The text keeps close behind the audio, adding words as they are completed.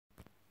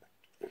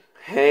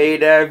Hey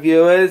there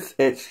viewers,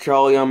 it's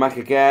Charlie on Mac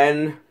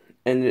again,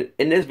 and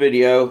in this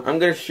video I'm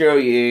going to show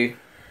you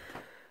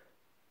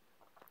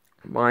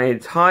my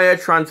entire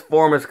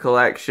Transformers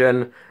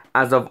collection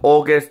as of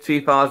August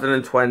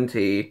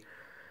 2020.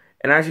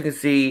 And as you can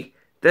see,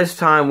 this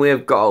time we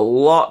have got a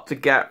lot to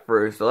get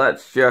through, so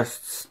let's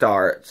just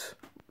start.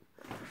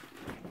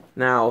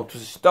 Now, to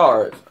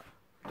start,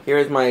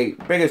 here's my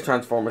biggest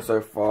Transformer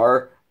so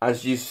far.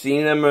 As you've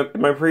seen in my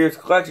previous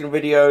collection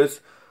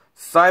videos,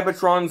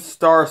 Cybertron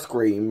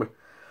Starscream.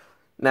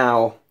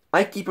 Now,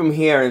 I keep him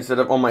here instead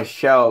of on my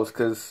shelves,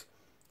 because,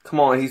 come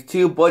on, he's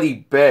too bloody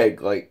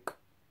big,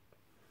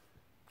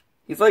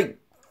 he's like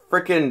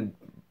freaking,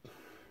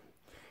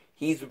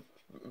 he's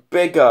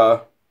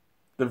bigger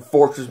than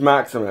Fortress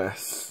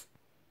Maximus.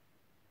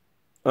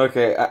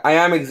 Okay, I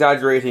am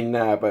exaggerating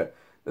there, but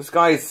this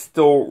guy is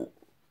still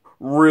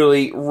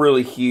really,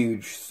 really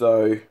huge,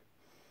 so,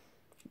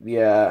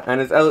 yeah, and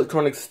his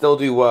electronics still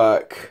do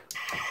work.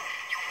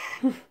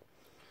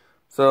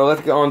 So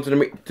let's get on to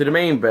the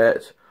main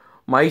bit,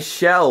 my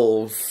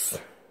shelves.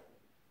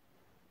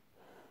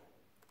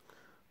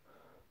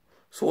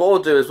 So what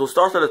we'll do is we'll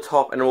start at the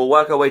top and then we'll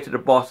work our way to the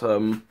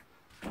bottom.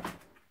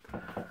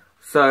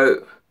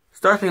 So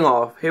starting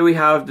off, here we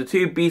have the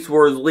two Beast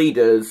Wars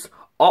leaders,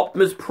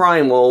 Optimus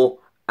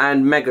Primal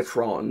and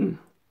Megatron.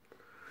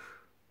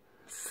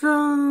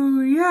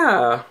 So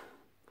yeah,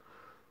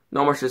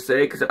 not much to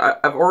say because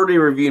I've already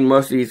reviewed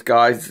most of these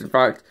guys. In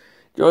fact,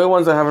 the only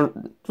ones I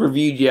haven't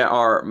reviewed yet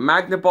are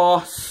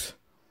Magnaboss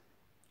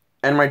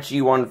and my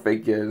G1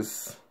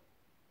 figures.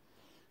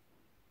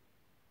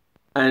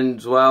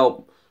 And,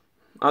 well,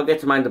 I'll get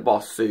to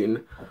Magnaboss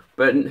soon.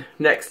 But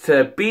next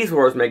to Beast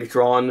Wars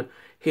Megatron,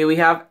 here we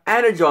have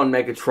Energon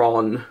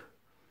Megatron.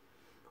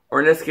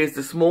 Or in this case,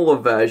 the smaller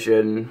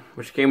version,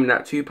 which came in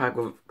that 2-pack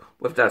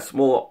with that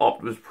smaller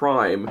Optimus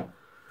Prime.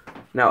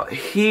 Now,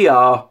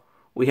 here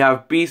we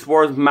have Beast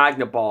Wars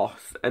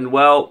Magnaboss. And,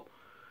 well,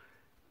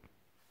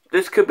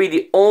 this could be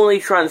the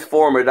only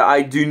Transformer that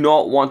I do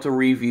not want to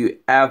review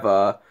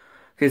ever.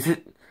 Because,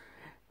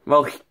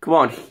 well, come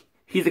on.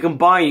 He's a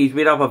combined. He's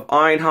made up of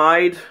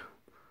Ironhide,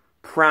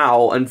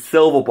 Prowl, and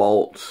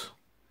Silverbolt.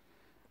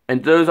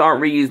 And those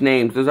aren't reused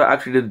names. Those are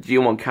actually the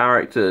G1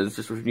 characters,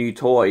 just with new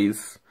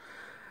toys.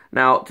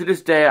 Now, to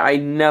this day, I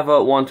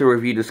never want to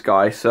review this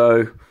guy.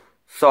 So,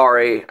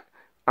 sorry.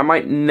 I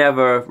might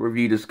never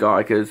review this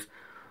guy. Because,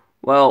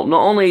 well,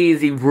 not only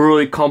is he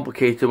really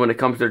complicated when it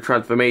comes to the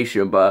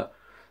transformation, but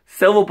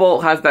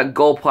Silverbolt has that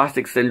gold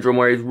plastic syndrome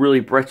where he's really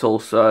brittle,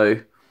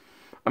 so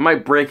I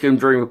might break him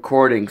during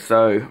recording,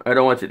 so I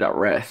don't want to take that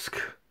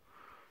risk.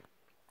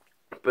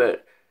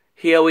 But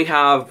here we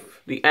have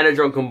the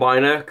Energon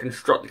Combiner,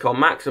 Constructicon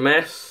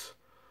Maximus,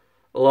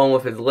 along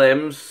with his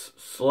limbs,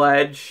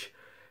 Sledge,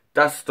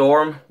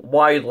 Deathstorm,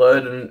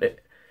 Wildlord, and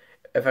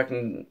if I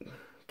can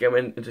get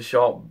him into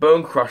shot,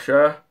 Bone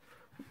Crusher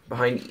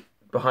behind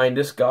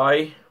this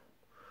guy.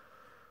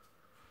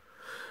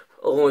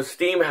 Along with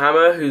Steam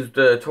Hammer, who's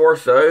the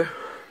torso.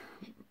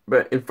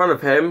 But in front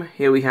of him,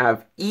 here we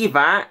have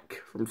Evac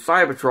from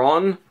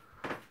Cybertron.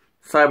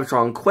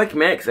 Cybertron Quick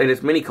Mix and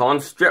his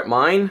Minicon Strip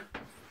Mine.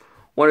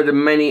 One of the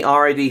many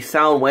RID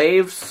sound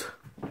waves.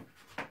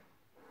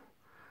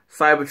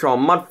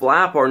 Cybertron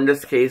Mudflap, or in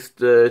this case,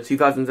 the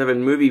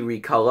 2007 movie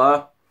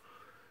recolor.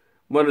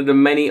 One of the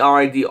many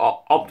RID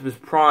Optimus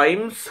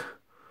Primes.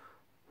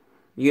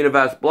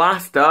 Universe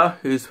Blaster,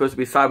 who's supposed to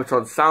be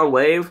Cybertron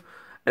Soundwave.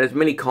 And his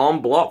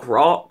Minicon, Block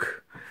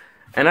Rock.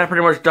 And that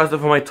pretty much does it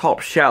for my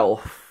top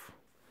shelf.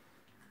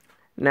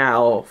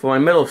 Now, for my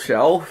middle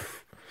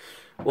shelf,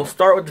 we'll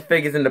start with the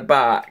figures in the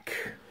back.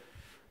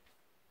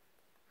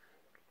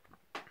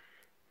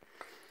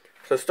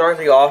 So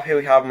starting off, here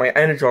we have my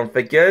Energon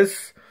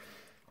figures.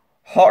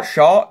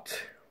 Hotshot,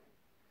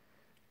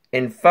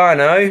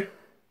 Inferno,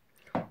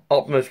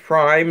 Optimus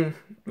Prime,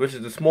 which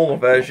is the smaller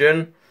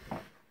version,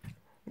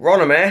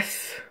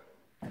 Ronimus,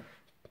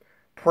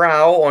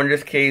 Prowl, or in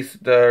this case,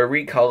 the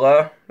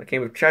recolor that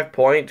came with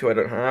Checkpoint, who I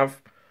don't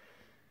have,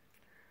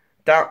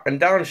 and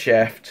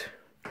Downshift.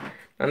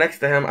 Now next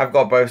to him, I've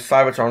got both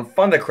Cybertron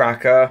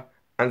Thundercracker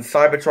and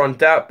Cybertron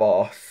Dirt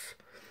Boss,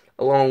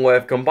 along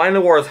with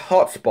Combiner Wars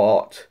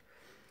Hotspot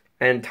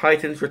and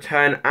Titan's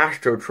Return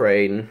Astro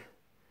Train.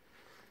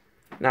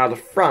 Now the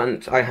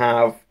front, I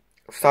have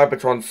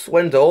Cybertron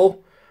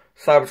Swindle,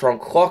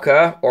 Cybertron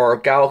Clocker, or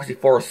Galaxy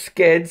Force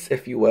Skids,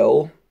 if you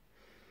will.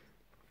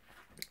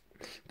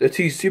 The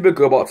two Super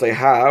Gobots I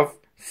have,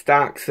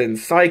 Stax and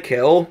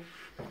Psykill.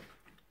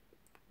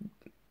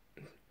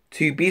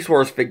 Two Beast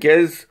Wars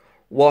figures,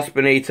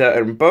 Waspinator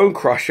and Bone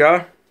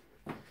Crusher.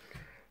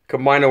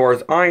 Combiner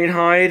Wars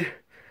Ironhide.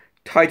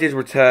 Titan's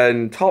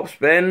Return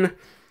Topspin.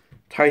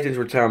 Titan's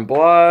Return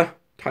Blur.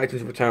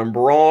 Titan's Return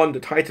Brawn,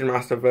 the Titan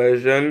Master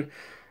version.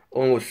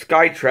 Along with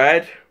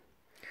Skytread.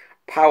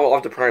 Power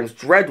of the Prime's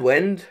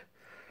Dreadwind.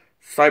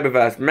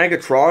 Cyberverse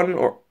Megatron,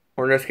 or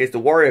in this case the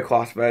Warrior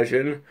Class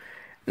version.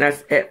 And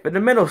that's it for the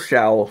middle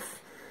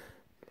shelf.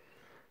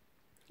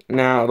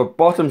 Now, the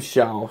bottom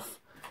shelf.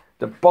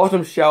 The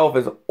bottom shelf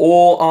is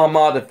all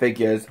Armada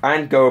figures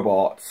and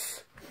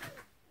GoBots.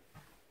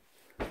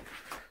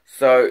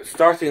 So,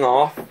 starting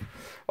off,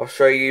 I'll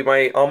show you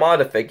my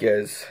Armada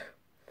figures.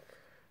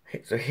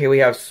 So here we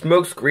have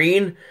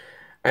Smokescreen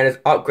and his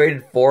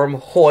upgraded form,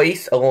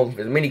 Hoist, along with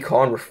his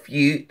Minicon,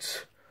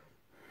 Refute.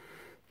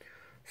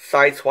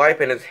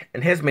 Sideswipe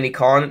and his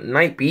Minicon,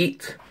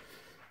 Nightbeat.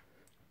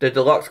 The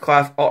Deluxe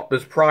Class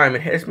Optimus Prime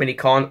and his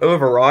Minicon,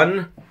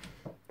 Overrun.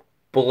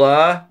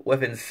 Blur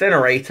with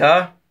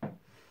Incinerator.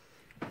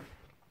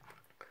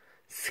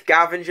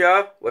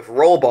 Scavenger with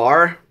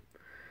Rollbar.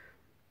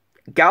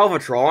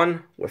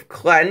 Galvatron with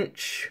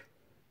Clench.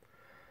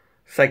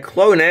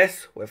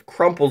 Cyclonus with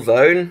Crumple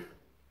Zone.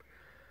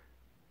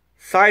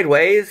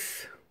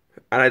 Sideways,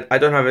 and I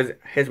don't have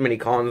his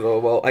Minicons,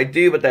 or well, I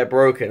do, but they're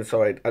broken,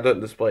 so I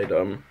don't display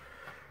them.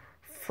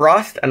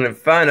 Thrust and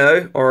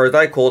Inferno, or as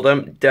I call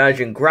them,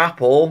 Dirge and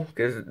Grapple,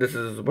 because this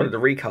is one of the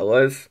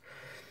recolors.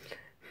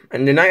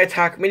 And the Night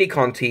Attack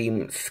Minicon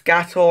team,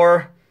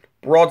 Scator,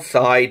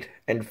 Broadside,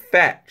 and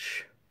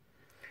Fetch.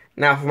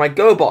 Now, for my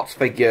GoBots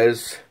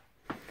figures,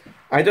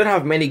 I don't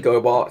have many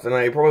GoBots, and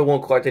I probably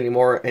won't collect any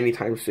more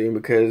anytime soon,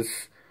 because,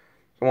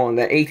 come on,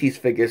 they're 80s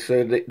figures,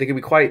 so they can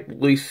be quite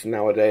loose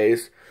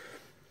nowadays.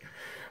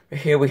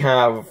 Here we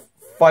have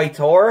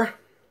Fightor,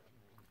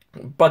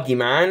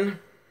 Buggyman,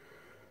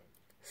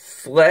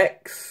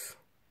 Slicks,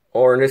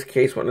 or in this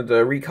case, one of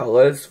the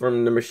recolors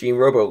from the Machine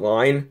Robo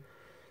line,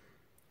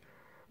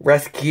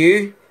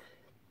 Rescue,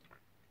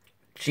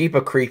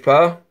 Jeeper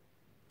Creeper,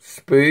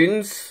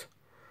 Spoons,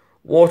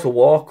 Water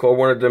Walk, or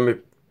one of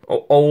them.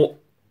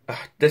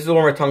 This is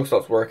when my tongue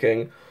stops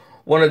working.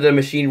 One of the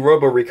Machine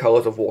Robo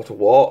recolors of Water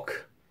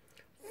Walk,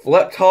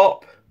 Flip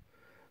Top,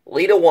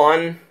 Leader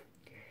 1,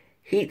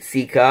 Heat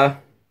Seeker,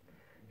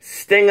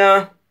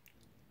 Stinger,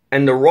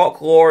 and the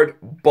Rock Lord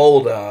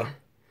Boulder.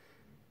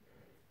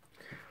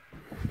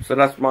 So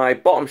that's my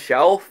bottom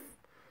shelf.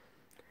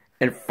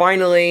 And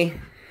finally,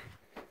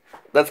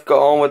 let's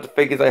go on with the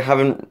figures I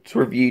haven't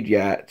reviewed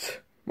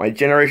yet. My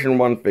Generation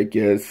 1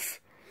 figures.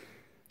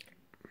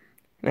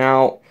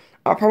 Now,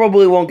 I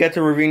probably won't get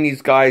to reviewing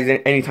these guys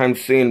anytime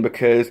soon,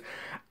 because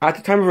at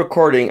the time of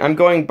recording, I'm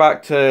going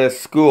back to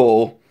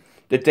school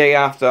the day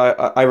after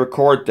I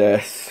record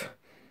this.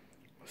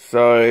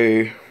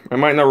 So, I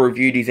might not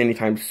review these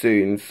anytime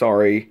soon,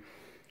 sorry.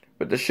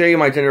 But to show you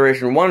my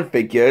Generation 1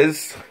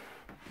 figures,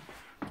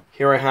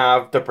 here I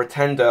have the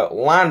Pretender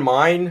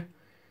Landmine,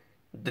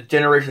 the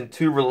Generation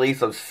 2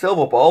 release of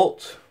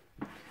Silverbolt,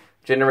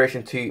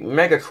 Generation 2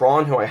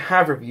 Megatron, who I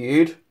have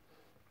reviewed,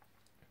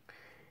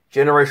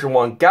 Generation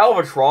 1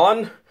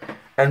 Galvatron,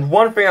 and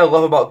one thing I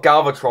love about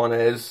Galvatron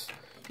is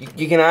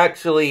you can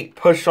actually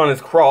push on his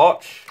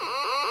crotch,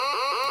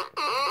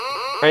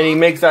 and he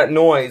makes that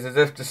noise as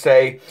if to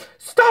say,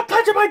 "Stop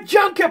touching my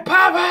junk, you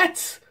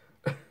perverts!"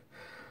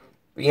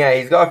 Yeah,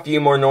 he's got a few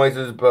more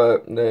noises,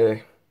 but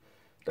they're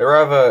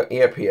rather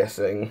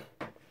ear-piercing.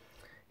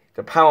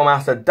 The Power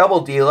Master Double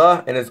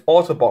Dealer in his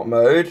Autobot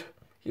mode.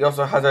 He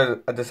also has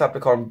a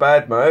Decepticon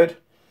Bird mode.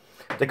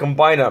 The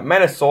Combiner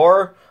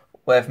Menasor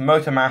with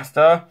Motor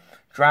Master,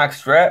 Drag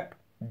Strip,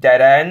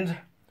 Dead End,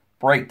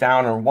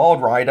 Breakdown, and Wild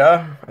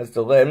Rider as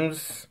the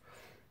limbs.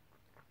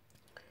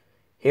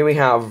 Here we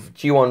have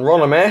G1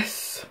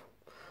 Ronimus,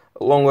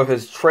 along with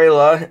his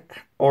trailer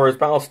or his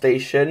battle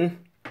station.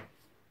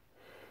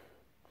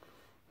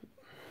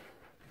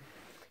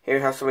 Here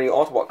we have so many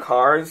Autobot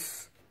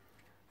cars: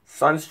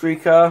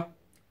 Sunstreaker,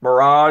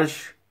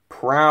 Mirage,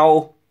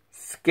 Prowl,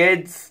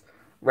 Skids,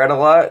 Red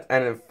Alert,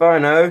 and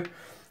Inferno.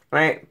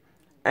 Right?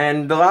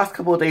 And the last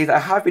couple of days I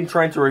have been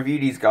trying to review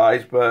these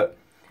guys, but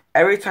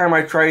every time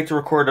I try to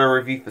record a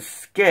review for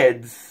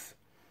Skids,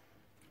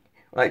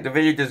 like, the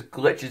video just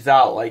glitches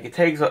out. Like, it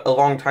takes a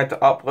long time to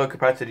upload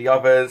compared to the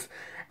others,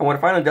 and when it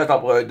finally does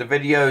upload, the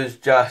video is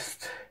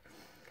just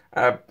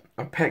a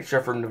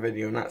picture from the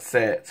video, and that's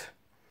it.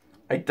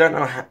 I don't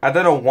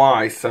know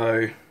why,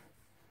 so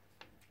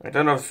I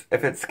don't know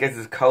if it's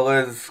Skids'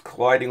 colors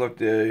colliding with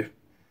the,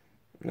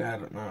 I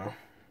don't know.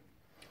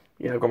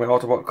 Yeah, I've got my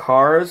Autobot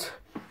cars.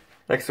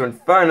 Next to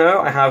Inferno,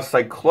 I have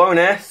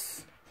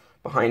Cyclonus.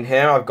 Behind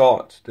him, I've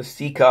got the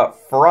Seeker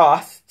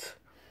Thrust,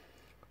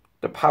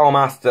 the Power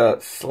Master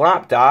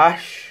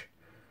Slapdash,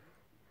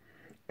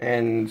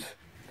 and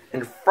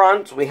in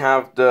front we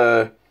have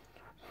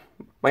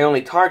my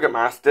only Target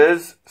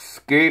Masters,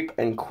 Scoop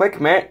and Quick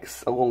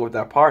Mix, along with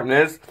their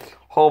partners,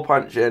 Hole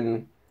Punch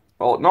and,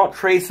 well, not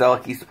Tracer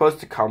like he's supposed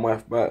to come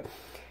with, but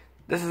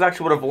this is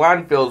actually one of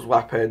Landfill's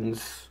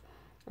weapons,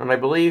 and I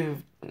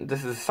believe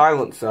this is a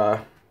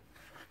Silencer.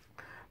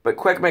 But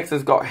Quick Mix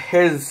has got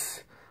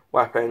his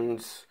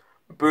weapons,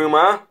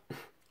 Boomer,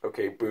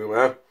 okay,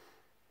 Boomer,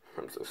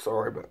 I'm so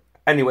sorry, but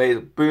anyways,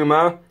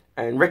 Boomer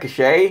and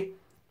Ricochet,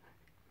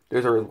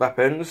 those are his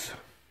weapons.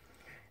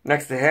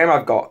 Next to him,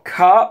 I've got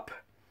Cup,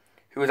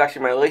 who is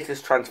actually my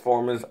latest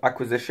Transformers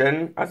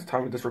acquisition at the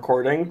time of this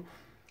recording.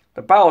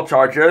 The Battle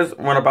Chargers,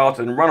 Runabout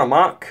and Run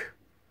Amok.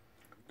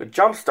 The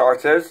Jump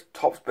Starters,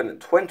 Topspin and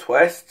Twin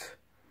Twist.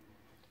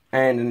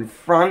 And in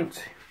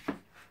front,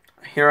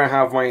 here I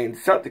have my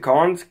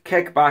Insecticons,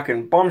 Kickback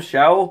and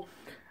Bombshell.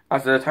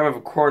 As of the time of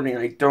recording,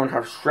 I don't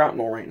have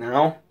Shrapnel right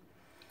now.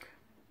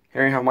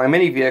 Here I have my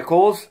mini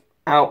vehicles,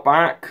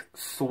 Outback,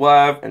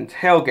 Swerve and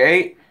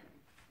Tailgate.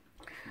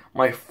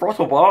 My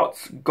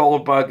Throttlebots,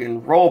 Goldbug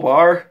and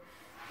Rollbar.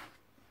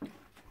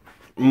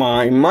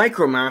 My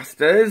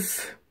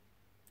Micromasters.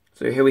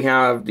 So here we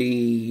have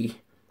the,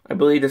 I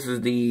believe this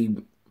is the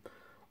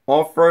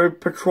Off-Road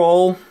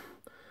Patrol,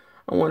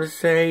 I want to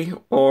say,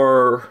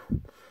 or,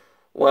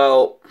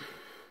 well,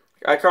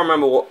 I can't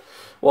remember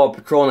what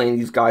patrol name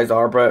these guys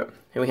are, but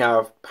here we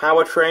have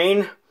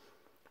Powertrain,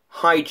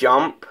 High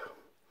Jump,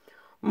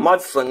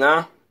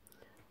 Mudslinger,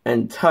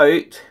 and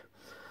Tote,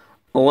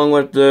 along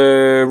with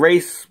the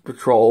Race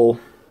Patrol,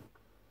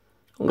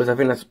 because I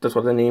think that's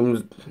what the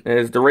name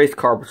is, the Race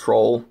Car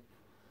Patrol,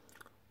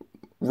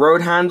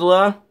 Road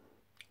Handler,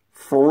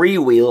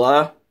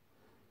 Freewheeler,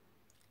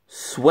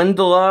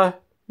 Swindler,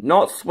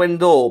 not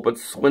Swindle, but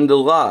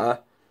Swindler,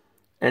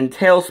 and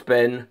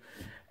Tailspin.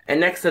 And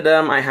next to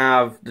them I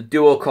have the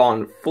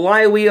Duocon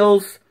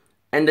Flywheels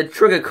and the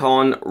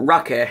Triggercon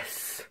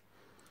Ruckus.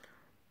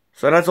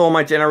 So that's all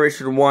my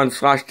Generation 1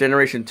 /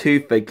 Generation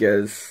 2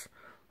 figures.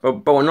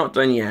 But we're not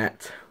done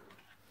yet.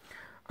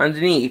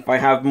 Underneath I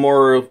have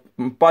more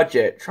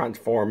budget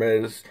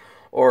Transformers,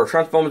 or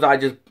Transformers I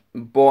just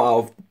bought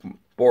out of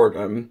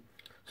boredom.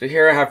 So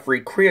here I have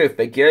 3 Creo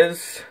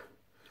figures.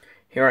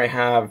 Here I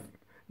have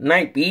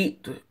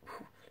Nightbeat,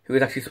 who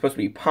is actually supposed to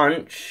be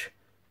Punch.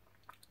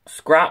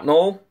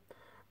 Scrapnel.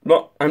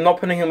 I'm not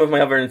putting him with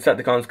my other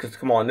Insecticons because,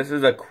 come on, this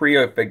is a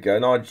Creo figure,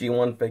 not a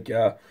G1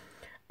 figure.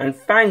 And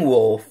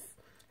Fangwolf,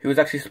 who is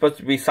actually supposed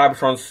to be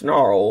Cybertron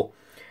Snarl.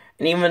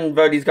 And even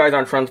though these guys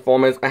aren't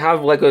Transformers, I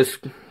have Lego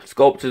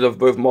sculptures of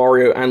both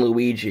Mario and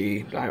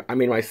Luigi. I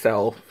made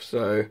myself,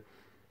 so.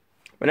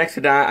 But next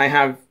to that, I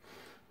have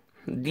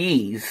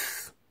these.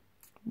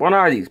 What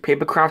are these?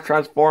 Papercraft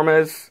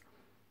Transformers?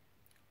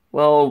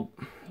 Well,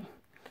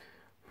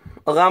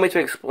 allow me to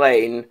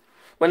explain.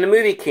 When the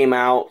movie came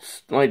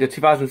out, like the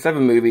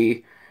 2007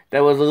 movie,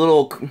 there was a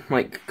little,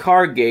 like,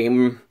 card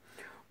game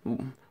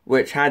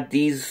which had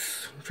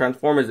these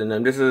Transformers in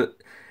them. This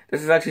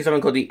is actually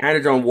something called the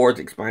Energon Wars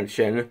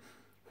expansion.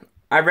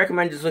 I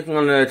recommend just looking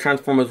on the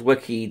Transformers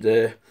wiki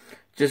to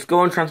just go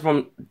on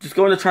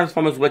the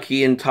Transformers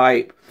wiki and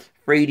type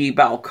 3D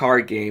battle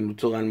card game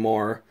to learn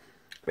more.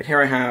 But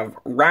here I have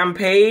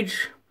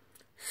Rampage,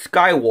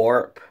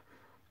 Skywarp,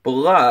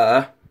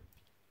 Blur,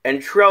 and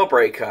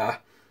Trailbreaker.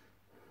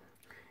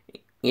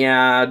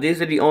 Yeah,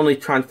 these are the only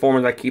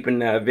Transformers I keep in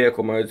their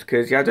vehicle modes,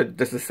 because you have to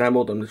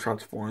disassemble them to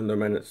transform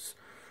them, and it's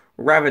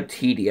rather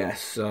tedious,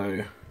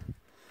 so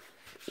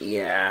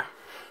yeah.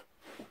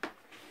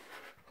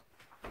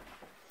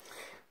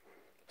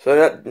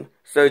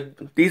 So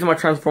these are my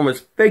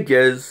Transformers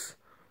figures,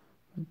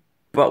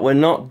 but we're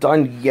not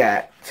done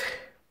yet.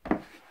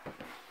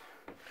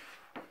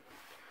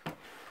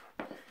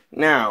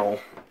 Now,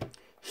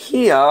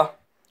 here,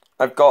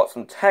 I've got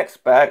some tech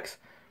specs,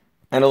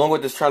 and along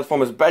with this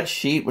Transformers bed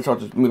sheet, which I'll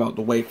just move out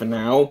the way for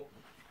now,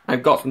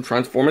 I've got some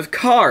Transformers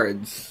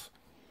cards.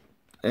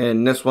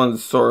 And this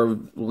one's sort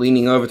of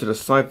leaning over to the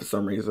side for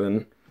some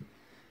reason.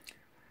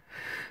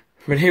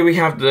 But here we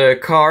have the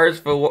cards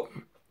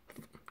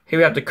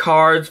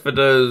for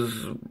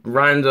those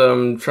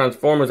random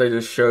Transformers I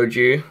just showed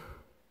you.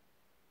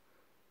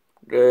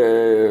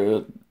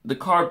 The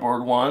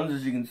cardboard ones,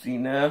 as you can see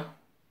now.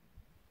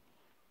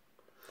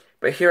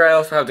 But here I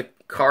also have the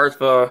cards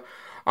for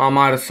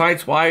Armada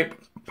Sideswipe,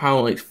 Power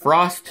Unleashed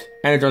Frost,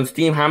 Energon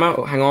Steam Hammer.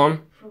 Oh, hang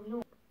on.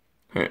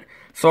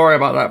 Sorry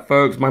about that,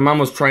 folks. My mum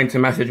was trying to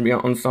message me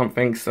on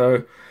something,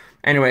 so.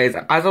 Anyways,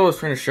 as I was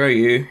trying to show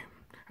you,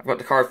 I've got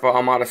the cards for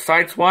Armada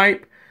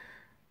Sideswipe,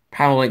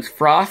 Power Unleashed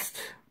Frost,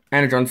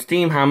 Energon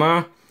Steam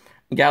Hammer,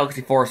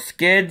 Galaxy Force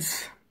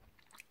Skids,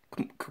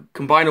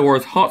 Combiner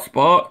Wars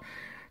Hotspot,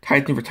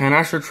 Titans Return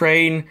Astro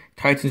Train,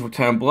 Titans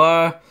Return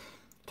Blur,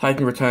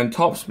 Titans Return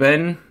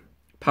Topspin,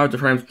 Power to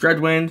Prime's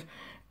Dreadwind,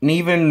 and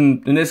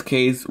even, in this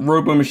case,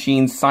 Robo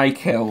Machine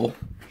Psykill.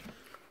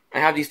 I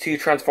have these 2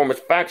 Transformers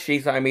fact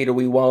sheets that I made a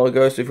wee while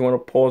ago, so if you want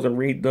to pause and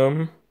read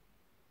them.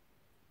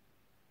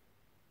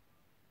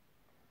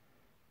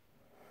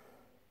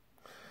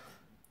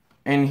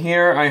 And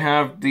here I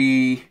have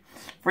the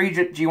 3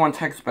 G1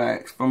 tech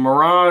specs for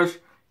Mirage,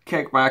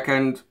 Kickback,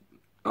 and...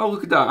 oh,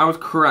 look at that, I was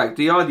correct.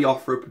 They are the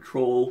Off-Road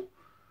Patrol.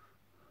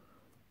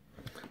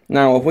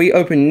 Now, if we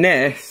open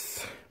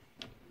this...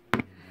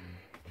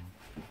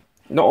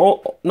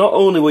 Not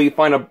only will you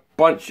find a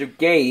bunch of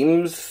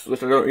games,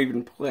 which I don't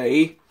even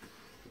play,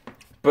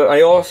 but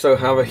I also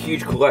have a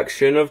huge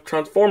collection of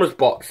Transformers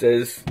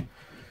boxes.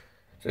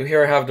 So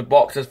here I have the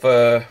boxes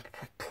for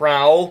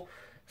Prowl,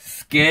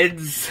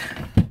 Skids,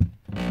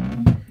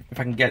 if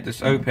I can get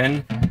this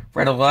open,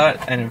 Red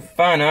Alert, and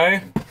Inferno.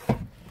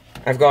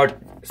 I've got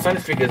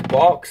Sunstreaker's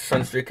box.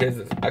 Sunstreaker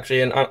is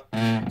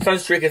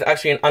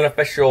actually an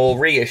unofficial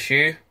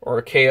reissue, or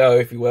a KO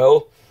if you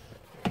will.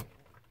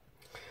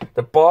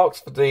 The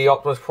box for the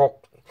Optimus Prime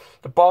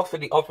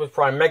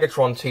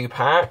Megatron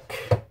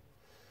 2-pack.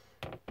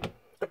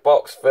 the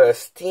box for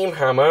Steam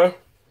Hammer,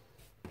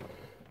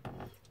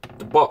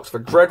 the box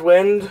for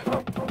Dreadwind,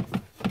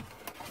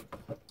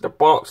 the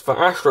box for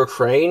Astro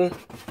Train,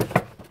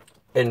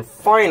 and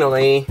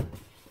finally,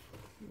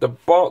 the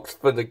box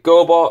for the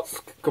GoBots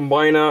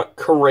Combiner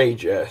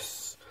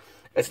Courageous.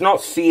 It's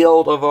not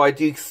sealed, although I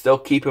do still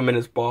keep him in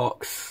his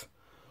box.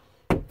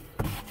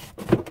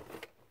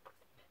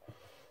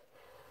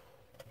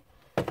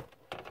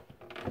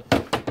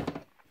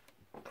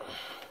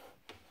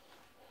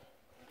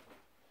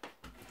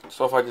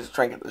 So if I just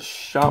try and get this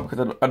sharp,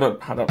 because I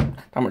don't have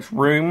that much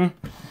room.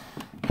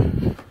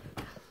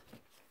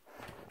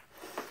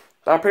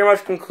 That pretty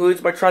much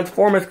concludes my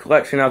Transformers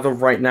collection as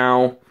of right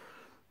now.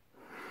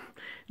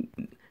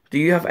 Do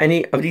you have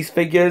any of these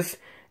figures?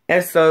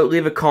 If so,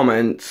 leave a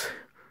comment.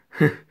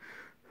 But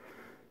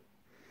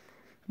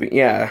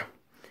yeah,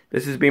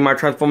 this has been my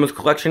Transformers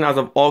collection as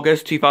of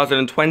August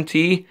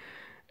 2020.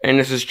 And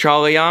this is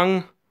Charlie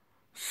Young,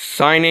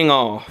 signing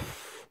off.